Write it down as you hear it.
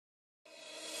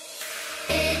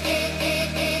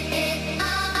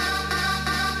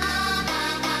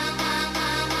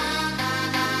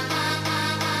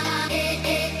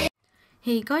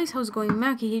Hey guys, how's it going?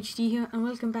 MarkieHD here and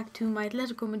welcome back to my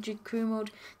Atletico Madrid career mode.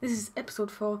 This is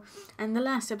episode 4, and the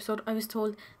last episode I was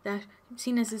told that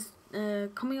seeing as it's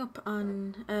coming up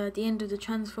on the end of the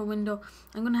transfer window,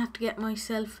 I'm going to have to get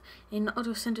myself in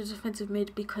other centre defensive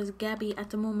mid because Gabby at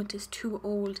the moment is too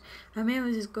old.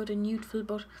 Ramirez is good and youthful,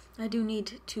 but I do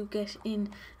need to get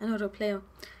in another player.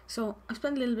 So I've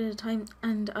spent a little bit of time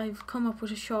and I've come up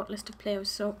with a short list of players,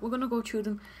 so we're going to go through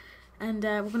them. And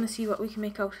we're going to see what we can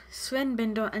make out. Sven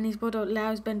Bender and his brother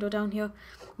Lars Bender down here.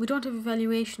 We don't have a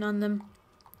valuation on them.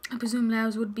 I presume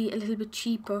Lars would be a little bit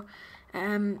cheaper.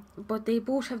 But they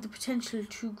both have the potential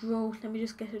to grow. Let me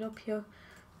just get it up here.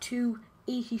 To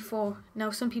 84. Now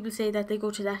some people say that they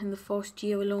go to that in the first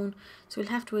year alone. So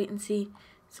we'll have to wait and see.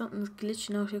 Something's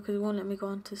glitching out here because it won't let me go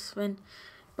on to Sven.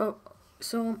 But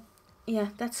so yeah,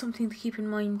 that's something to keep in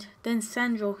mind. Then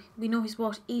Sandro, we know he's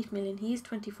worth 8 million. He is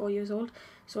 24 years old.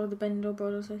 So are the Bender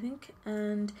brothers, I think.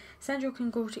 And Sandro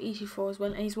can go to 84 as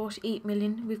well, and he's worth 8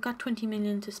 million. We've got 20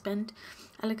 million to spend.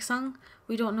 Alexang,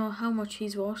 we don't know how much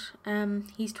he's worth.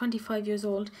 He's 25 years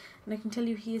old, and I can tell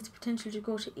you he has the potential to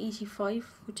go to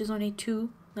 85, which is only 2.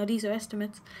 Now these are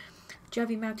estimates.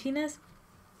 Javi Martinez,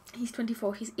 he's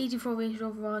 24. He's 84 rated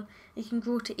overall. He can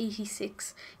grow to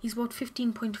 86. He's worth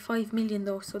 15.5 million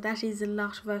though, so that is a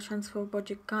lot of our transfer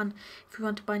budget gone if we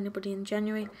want to buy anybody in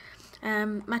January.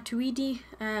 Matuidi,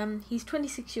 he's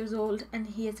 26 years old and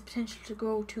he has the potential to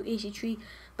grow to 83.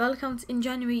 By all accounts, in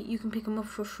January you can pick him up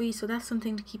for free, so that's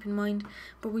something to keep in mind.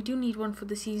 But we do need one for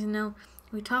the season now.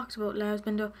 We talked about Lars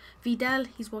Bender. Vidal,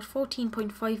 he's worth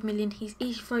 14.5 million. He's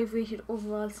 85 rated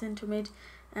overall centre mid.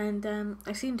 And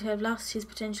I seem to have lost his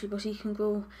potential, but he can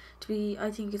grow to be, I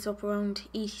think it's up around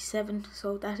 87,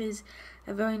 so that is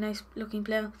a very nice looking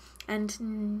player. And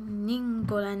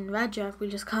Ningolan Raja, we'll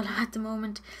just call him at the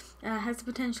moment, has the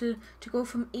potential to go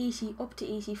from 80 up to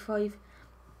 85.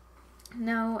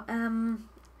 Now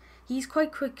he's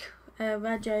quite quick,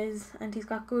 Raja is, and he's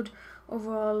got good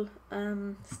overall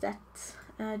stats.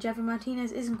 Javi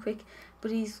Martinez isn't quick, but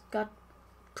he's got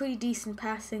pretty decent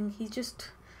passing. He's just,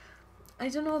 I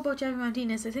don't know about Javi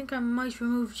Martinez. I think I might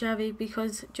remove Javi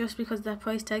because of that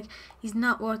price tag. He's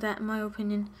not worth that in my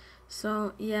opinion.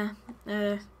 So yeah,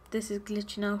 this is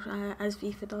glitching out as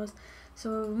FIFA does. So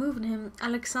we're removing him.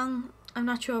 Alexang, I'm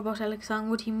not sure about Alexang.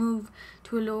 Would he move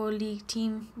to a lower league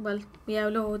team? Well, we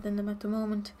are lower than them at the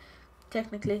moment,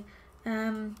 technically.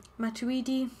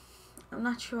 Matuidi, I'm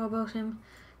not sure about him.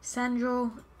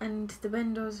 Sandro and the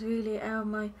Benders really are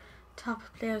my top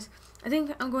players. I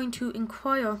think I'm going to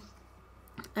inquire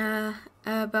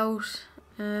about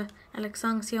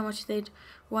Alexang, see how much they'd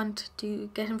want to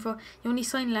get him for. He only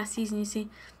signed last season, you see.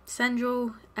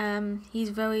 Sandro, he's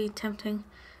very tempting.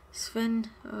 Sven,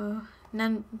 I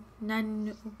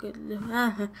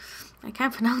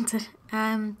can't pronounce it.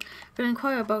 Gonna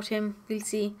inquire about him. We'll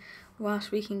see what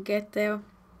we can get there.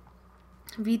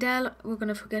 Vidal, we're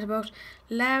gonna forget about.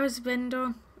 Lars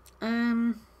Bender,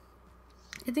 I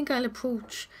think I'll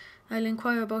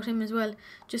inquire about him as well,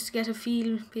 just to get a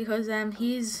feel, because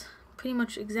he is pretty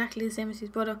much exactly the same as his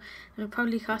brother, and it'll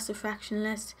probably cost a fraction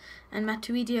less. And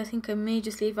Matuidi, I think I may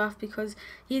just leave off because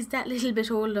he's that little bit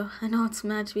older. I know it's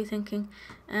mad to be thinking.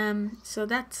 So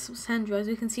that's Sandro. As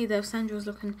we can see there, Sandro's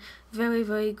looking very,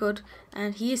 very good,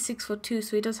 and he is 6'2",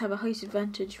 so he does have a height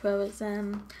advantage, whereas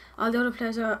all the other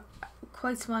players are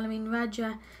quite small. I mean,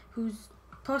 Raja, who's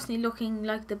personally looking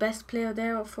like the best player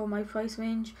there for my price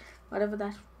range, whatever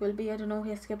that will be, I don't know,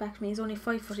 he has to get back to me. He's only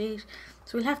 5'8",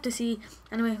 so we'll have to see.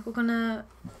 Anyway, we're gonna,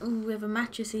 we have a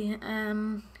match, you see.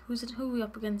 Who are we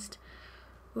up against?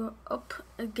 We're up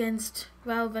against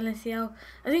Raul Valenciano.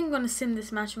 I think I'm gonna sim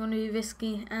this match. I'm gonna be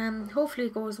risky. Hopefully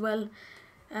it goes well.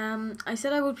 I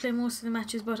said I would play most of the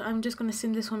matches, but I'm just gonna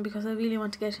sim this one because I really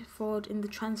want to get forward in the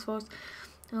transfers.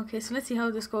 Okay, so let's see how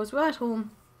this goes. We're at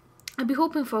home. I'd be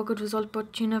hoping for a good result,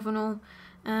 but you never know.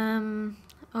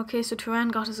 Okay, so Turan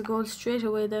got us a goal straight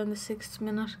away there in the 6th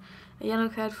minute. A yellow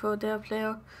card for their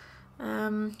player.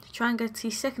 Turan gets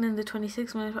his second in the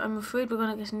 26th minute. I'm afraid we're going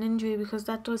to get an injury because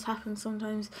that does happen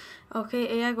sometimes.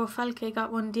 Okay, Iago Falque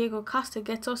got one. Diego Costa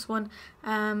gets us one.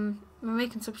 We're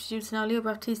making substitutes now. Leo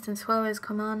Baptiste and Suarez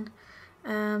come on.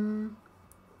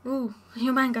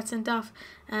 Your man got sent off.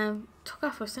 Took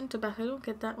off our centre back. I don't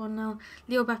get that one now.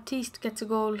 Leo Baptiste gets a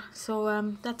goal. So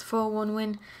that's 4-1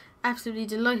 win. Absolutely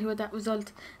delighted with that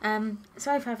result.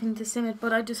 Sorry for having to sim it,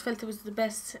 but I just felt it was the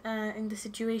best in the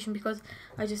situation because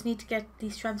I just need to get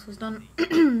these transfers done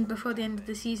before the end of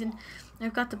the season.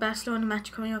 I've got the Barcelona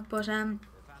match coming up, but I'll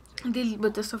deal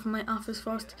with the stuff in my office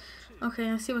first. Okay,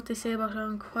 I'll see what they say about our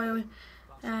inquiry.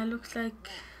 Looks like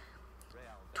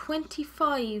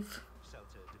 25.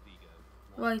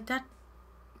 Right, that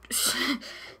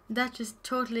that just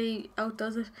totally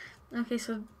outdoes it. Okay,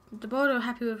 so the board are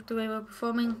happy with the way we're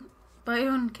performing.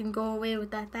 Byron can go away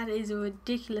with that. That is a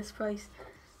ridiculous price.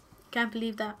 Can't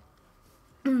believe that.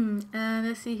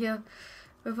 Let's see here.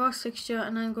 Reverse fixture,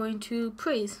 and I'm going to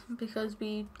praise because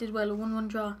we did well, a 1-1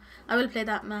 draw. I will play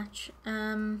that match.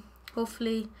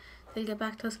 Hopefully they'll get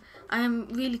back to us. I am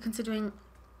really considering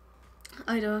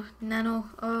either Nano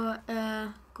or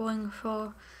going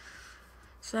for.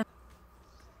 So,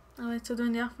 alright, so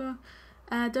doing the offer.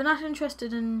 They're not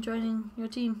interested in joining your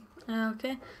team.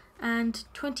 Okay, and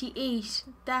 28.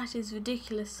 That is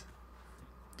ridiculous.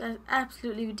 That's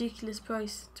absolutely ridiculous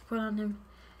price to put on him.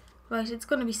 Right, it's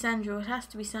going to be Sandro. It has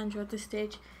to be Sandro at this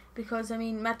stage. Because, I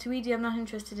mean, Matuidi I'm not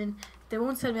interested in. They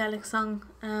won't sell me Alex Song.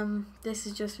 This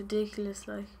is just ridiculous.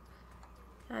 Like,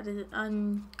 that is,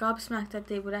 I'm gobsmacked that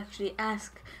they would actually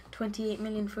ask 28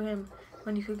 million for him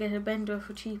when you could get a Bender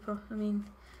for cheaper. I mean,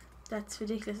 that's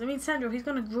ridiculous. I mean, Sandro, he's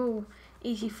going to grow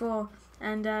 84.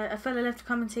 And a fella left a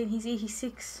comment saying he's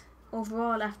 86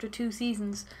 overall after 2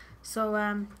 seasons. So,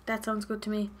 that sounds good to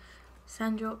me.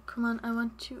 Sandro, come on, I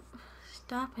want you.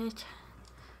 Stop it.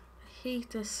 I hate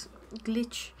this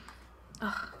glitch.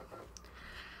 Ugh.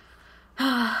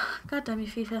 God damn you,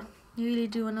 FIFA. You really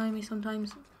do annoy me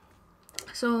sometimes.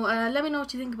 So, let me know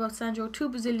what you think about Sandro. 2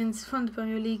 Brazilians from the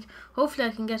Premier League. Hopefully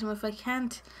I can get him. If I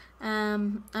can't,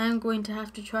 I'm going to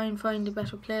have to try and find a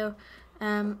better player.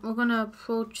 We're going to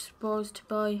approach Spurs to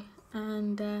buy.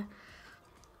 And,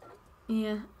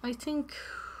 yeah, I think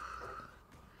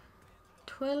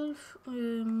 12.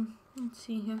 Let's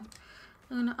see here.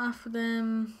 I'm going to offer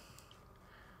them.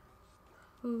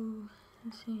 Ooh,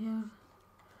 let's see here.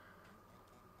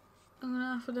 I'm going to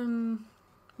offer them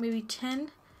maybe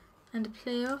 10 and a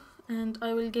player, and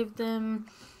I will give them.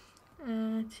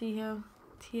 Let's see here.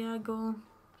 Thiago.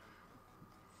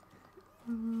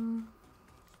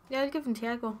 Yeah, I'll give him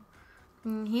Thiago.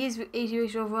 He is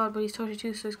 88 overall, but he's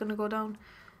 32, so he's going to go down.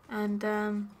 And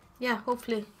yeah,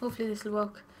 hopefully this will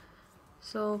work.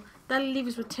 So that'll leave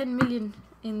us with 10 million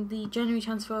in the January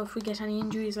transfer if we get any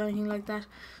injuries or anything like that.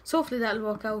 So hopefully that'll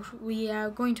work out. We are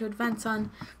going to advance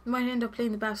on. We might end up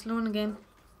playing the Barcelona game.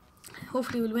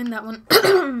 Hopefully we'll win that one.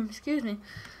 Excuse me.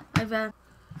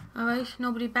 Alright,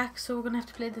 nobody back, so we're going to have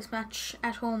to play this match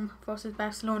at home versus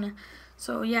Barcelona.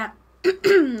 So yeah,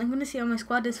 I'm going to see how my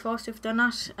squad is first. If they're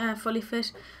not fully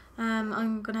fit,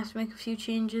 I'm going to have to make a few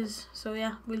changes. So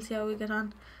yeah, we'll see how we get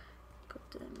on.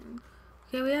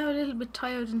 Okay, we are a little bit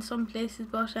tired in some places,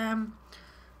 but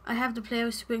I have the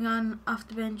players to bring on off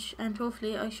the bench, and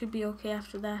hopefully I should be okay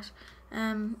after that.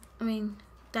 I mean,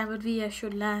 David Villa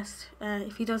should last.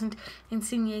 If he doesn't,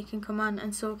 Insigne can come on,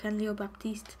 and so can Leo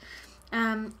Baptiste.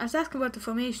 I was asking about the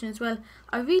formation as well.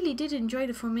 I really did enjoy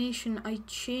the formation I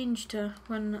changed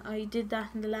when I did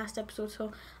that in the last episode,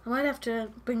 so I might have to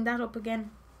bring that up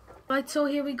again. Right, so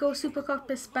here we go, Super Cup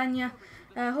España.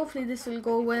 Hopefully this will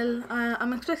go well.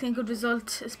 I'm expecting a good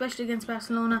result, especially against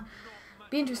Barcelona.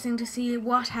 Be interesting to see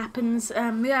what happens.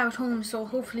 We are at home, so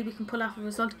hopefully we can pull off a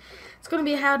result. It's going to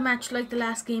be a hard match like the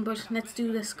last game, but let's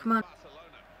do this. Come on.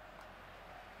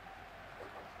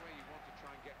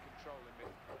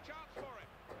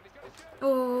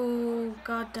 Oh,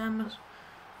 god damn it.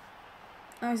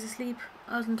 I was asleep.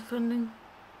 I wasn't defending.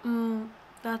 Oh,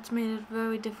 that's made it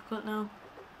very difficult now.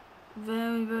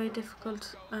 Very, very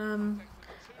difficult. 1-0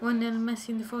 Messi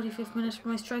in the 45th minute.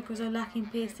 My strikers are lacking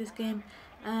pace this game.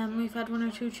 We've had 1 or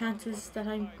 2 chances that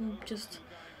I just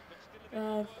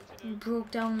broke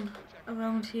down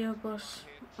around here, but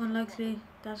unlikely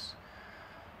that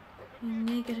we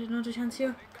may get another chance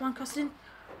here. Come on, cross it in.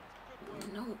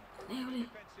 No, nearly.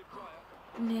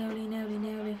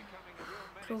 Nearly.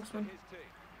 Close one.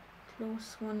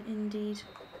 Close one indeed.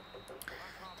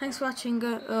 Thanks for watching.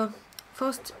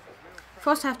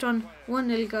 First half done,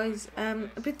 1-0 guys.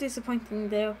 A bit disappointing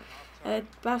there.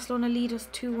 Barcelona lead us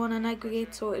 2-1 on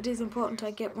aggregate, so it is important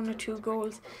I get 1 or 2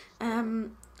 goals.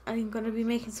 I'm going to be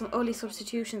making some early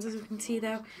substitutions, as you can see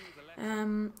there.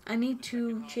 I need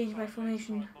to change my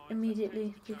formation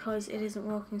immediately because it isn't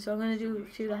working, so I'm going to do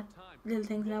a few little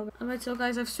things now. Alright, so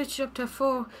guys, I've switched up to a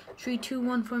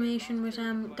 4-3-2-1 formation with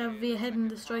David Villa heading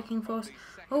the striking force.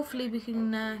 Hopefully we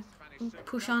can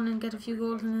push on and get a few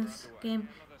goals in this game,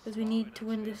 because we need to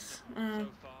win this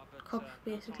cup,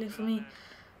 basically, for me.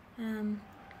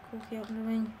 Quickly out in the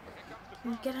wing.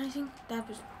 Can we get anything? That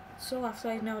was so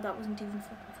offside now, that wasn't even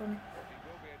fucking funny.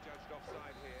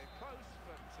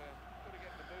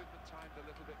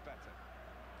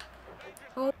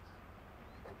 Oh.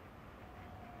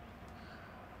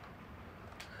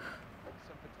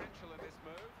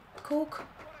 Coke.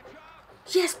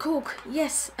 Yes, Coke.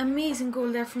 Yes, amazing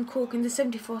goal there from Coke in the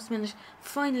 74th minute.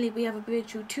 Finally, we have a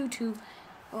breakthrough, 2-2.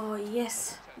 Oh,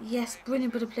 yes. Yes,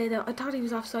 brilliant bit of play there. I thought he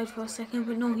was offside for a second,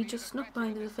 but no, he just snuck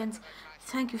behind the defence.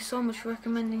 Thank you so much for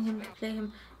recommending him to play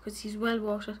him, because he's well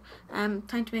worth it.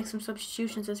 Time to make some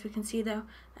substitutions, as we can see there.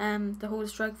 The whole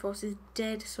strike force is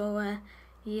dead, so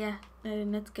yeah,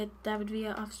 let's get David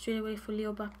Villa off straight away for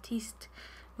Leo Baptiste.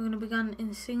 We're going to begin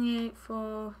Insigne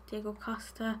for Diego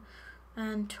Costa,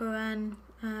 and Turan,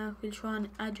 we'll try on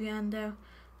Adrian there,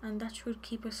 and that should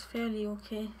keep us fairly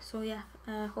okay. So yeah,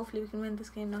 hopefully we can win this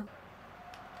game now.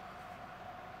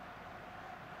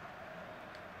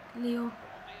 Leo,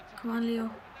 come on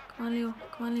Leo, come on Leo,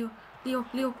 come on Leo,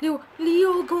 Leo,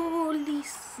 goal,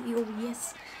 Leo,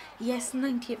 yes, yes,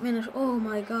 90th minute, oh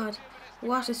my god,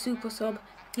 what a super sub.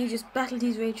 He just battled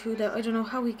his way through there. I don't know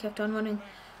how he kept on running.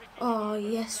 Oh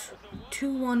yes,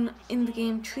 2-1 in the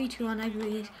game, 3-2 on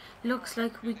aggregate. Looks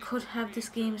like we could have this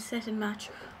game set and match.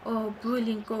 Oh,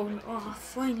 brilliant goal. Oh,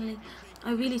 finally.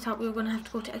 I really thought we were going to have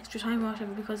to go to extra time or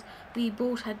whatever, because we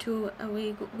both had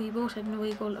we both had an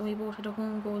away goal and we both had a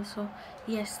home goal. So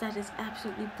yes, that is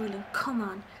absolutely brilliant. Come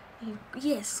on.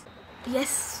 Yes.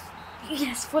 Yes.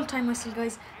 Yes, full time whistle,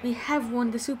 guys. We have won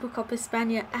the Super Cup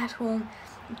Hispania at home.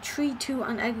 3-2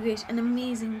 on aggregate, an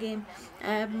amazing game.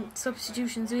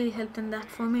 Substitutions really helped in that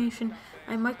formation.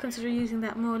 I might consider using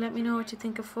that more. Let me know what you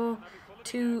think of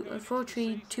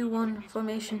 4-3-2-1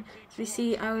 formation. As we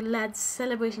see our lads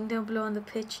celebrating down below on the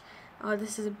pitch. Oh,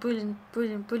 this is a brilliant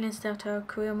start to our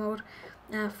career mode.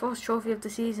 First trophy of the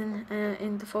season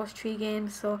in the first 3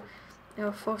 games, so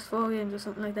first 4 games or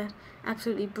something like that.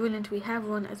 Absolutely brilliant. We have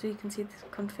won, as we can see, the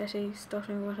confetti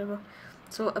stuttering or whatever.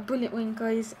 So a brilliant win,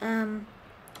 guys.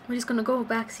 We're just going to go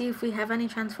back, see if we have any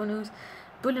transfer news.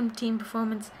 Brilliant team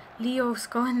performance. Leo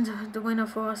scoring the winner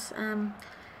for us. I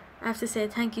have to say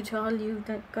thank you to all you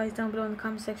guys down below in the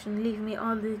comment section, leaving me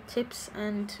all the tips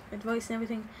and advice and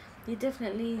everything. You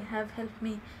definitely have helped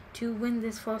me to win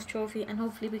this first trophy, and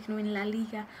hopefully we can win La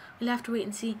Liga. We'll have to wait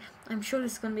and see. I'm sure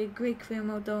this is going to be a great career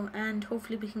mode though, and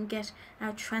hopefully we can get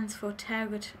our transfer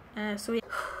target. So yeah.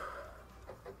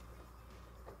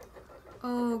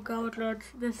 Oh god,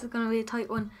 lads, this is going to be a tight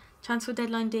one. Transfer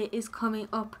deadline day is coming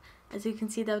up. As you can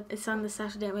see, that it's on the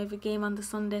Saturday and we have a game on the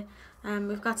Sunday.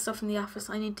 We've got stuff in the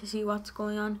office. I need to see what's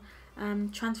going on.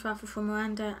 Transfer offer from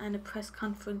Miranda and a press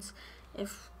conference.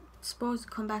 If Spurs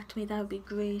come back to me, that would be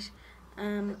great.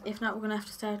 If not, we're going to have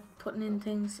to start putting in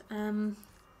things.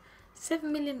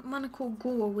 7 million, Monaco,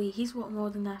 go away. He's worth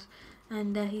more than that.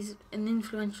 And he's an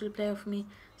influential player for me.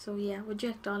 So yeah,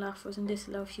 reject all offers and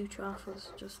disallow future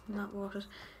offers. Just not worth it.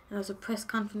 And there's a press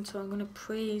conference, so I'm going to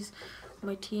praise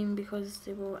my team because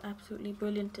they were absolutely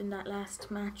brilliant in that last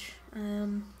match.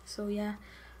 So yeah,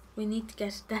 we need to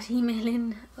get that email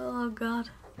in. Oh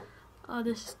god. Oh,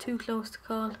 this is too close to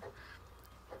call.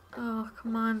 Oh,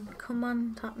 come on,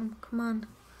 Tottenham, come on.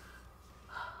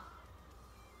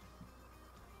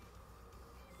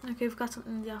 Okay, we've got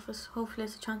something in the office. Hopefully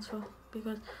it's a transfer,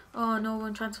 because oh no, we're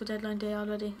on transfer deadline day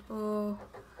already. Oh,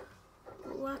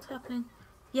 what's happening?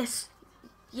 Yes,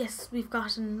 we've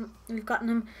gotten him.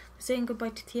 We're saying goodbye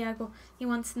to Thiago. He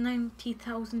wants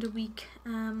 90,000 a week.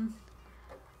 I'm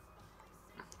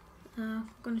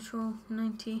gonna throw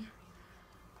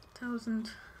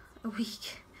 90,000 a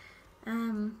week.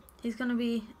 He's gonna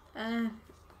be an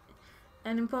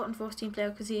important first team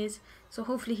player, because he is. So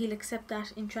hopefully he'll accept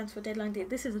that in transfer deadline day.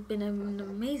 This has been an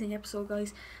amazing episode,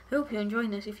 guys. I hope you're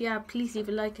enjoying it. If you are, please leave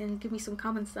a like and give me some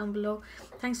comments down below.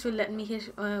 Thanks for letting me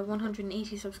hit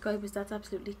 180 subscribers. That's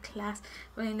absolutely class.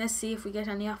 Right, let's see if we get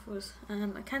any offers.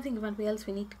 I can't think of anybody else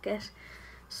we need to get.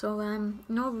 So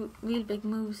no real big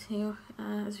moves here.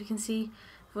 As we can see,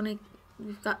 we've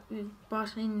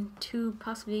brought in 2,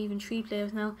 possibly even 3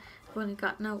 players now. We've only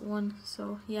gotten out 1.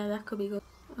 So yeah, that could be good.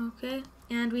 Okay,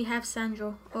 and we have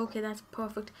Sandro. Okay, that's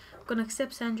perfect. We're going to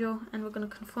accept Sandro and we're going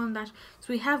to confirm that. So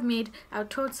we have made our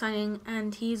 3rd signing,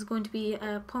 and he's going to be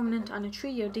permanent on a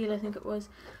 3-year deal, I think it was.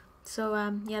 So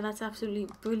yeah, that's absolutely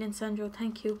brilliant, Sandro.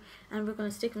 Thank you. And we're going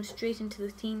to stick him straight into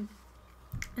the team.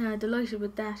 Delighted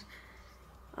with that.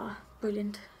 Oh,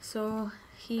 brilliant. So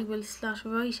he will slot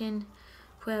right in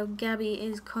where Gabby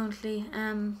is currently.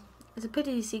 It's a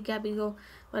pity to see Gabby go,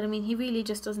 but I mean, he really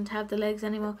just doesn't have the legs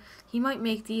anymore. He might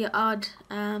make the odd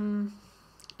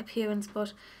appearance, but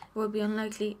it would be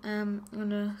unlikely. I'm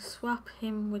going to swap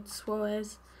him with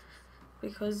Suarez,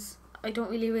 because I don't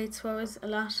really rate Suarez a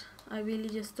lot. I really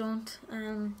just don't.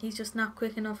 He's just not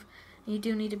quick enough, and you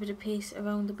do need a bit of pace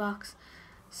around the box.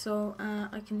 So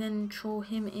I can then throw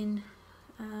him in.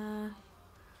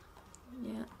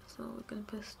 Yeah, so we're going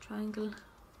to press triangle,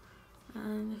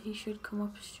 and he should come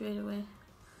up straight away.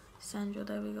 Sandro,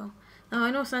 there we go. Now,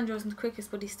 I know Sandro isn't the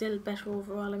quickest, but he's still better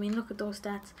overall. I mean, look at those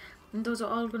stats. And those are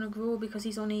all going to grow because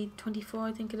he's only 24,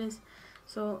 I think it is.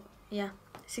 So, yeah,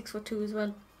 6'2" as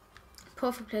well.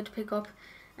 Perfect player to pick up.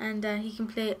 And he can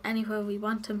play anywhere we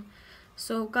want him.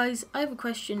 So, guys, I have a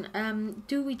question.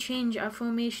 Do we change our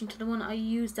formation to the one I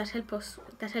used that helped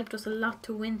us a lot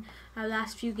to win our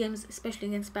last few games, especially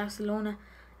against Barcelona?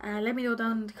 Let me know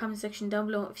down in the comment section down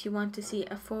below if you want to see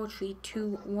a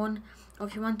 4-3-2-1 or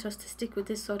if you want us to stick with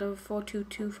this sort of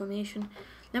 4-2-2 formation.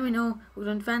 Let me know. We'll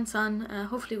advance on.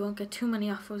 Hopefully we won't get too many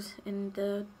offers in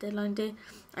the deadline day.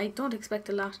 I don't expect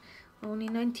a lot. Only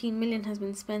 19 million has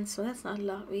been spent, so that's not a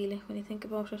lot really when you think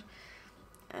about it.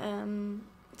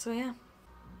 So yeah.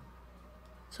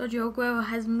 Sergio Aguero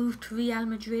has moved to Real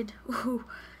Madrid. Ooh,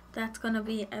 that's gonna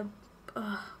be a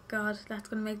oh god, that's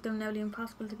gonna make them nearly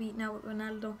impossible to beat now with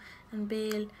Ronaldo and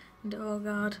Bale and oh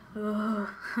god,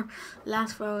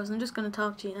 last 4 hours. I'm just gonna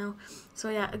talk to you now. So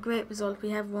yeah, a great result. We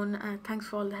have won. Thanks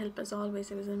for all the help as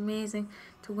always. It was amazing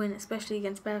to win, especially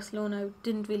against Barcelona. I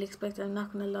didn't really expect it, I'm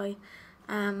not gonna lie.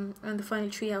 And the final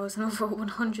 3 hours and over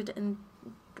 100 and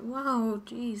wow,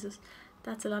 Jesus,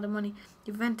 that's a lot of money.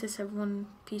 Juventus have won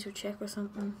Peter Cech or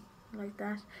something like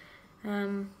that.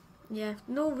 Yeah,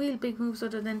 no real big moves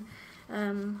other than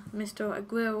Mr.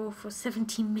 Aguero for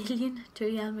 17 million to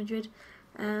Real Madrid.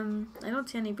 I don't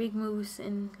see any big moves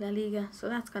in La Liga, so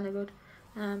that's kind of good.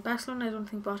 Barcelona I don't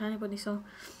think bought anybody, so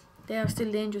they are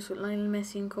still dangerous with Lionel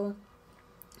Messi and co.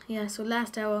 Yeah, so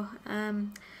last hour,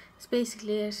 that's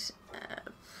basically it.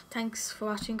 Thanks for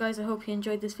watching, guys. I hope you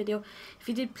enjoyed this video. If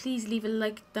you did, please leave a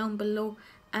like down below.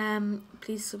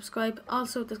 Please subscribe.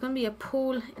 Also, there's going to be a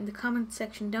poll in the comment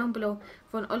section down below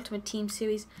for an Ultimate Team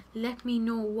series. Let me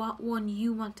know what one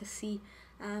you want to see.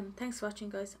 Thanks for watching,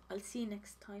 guys. I'll see you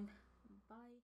next time.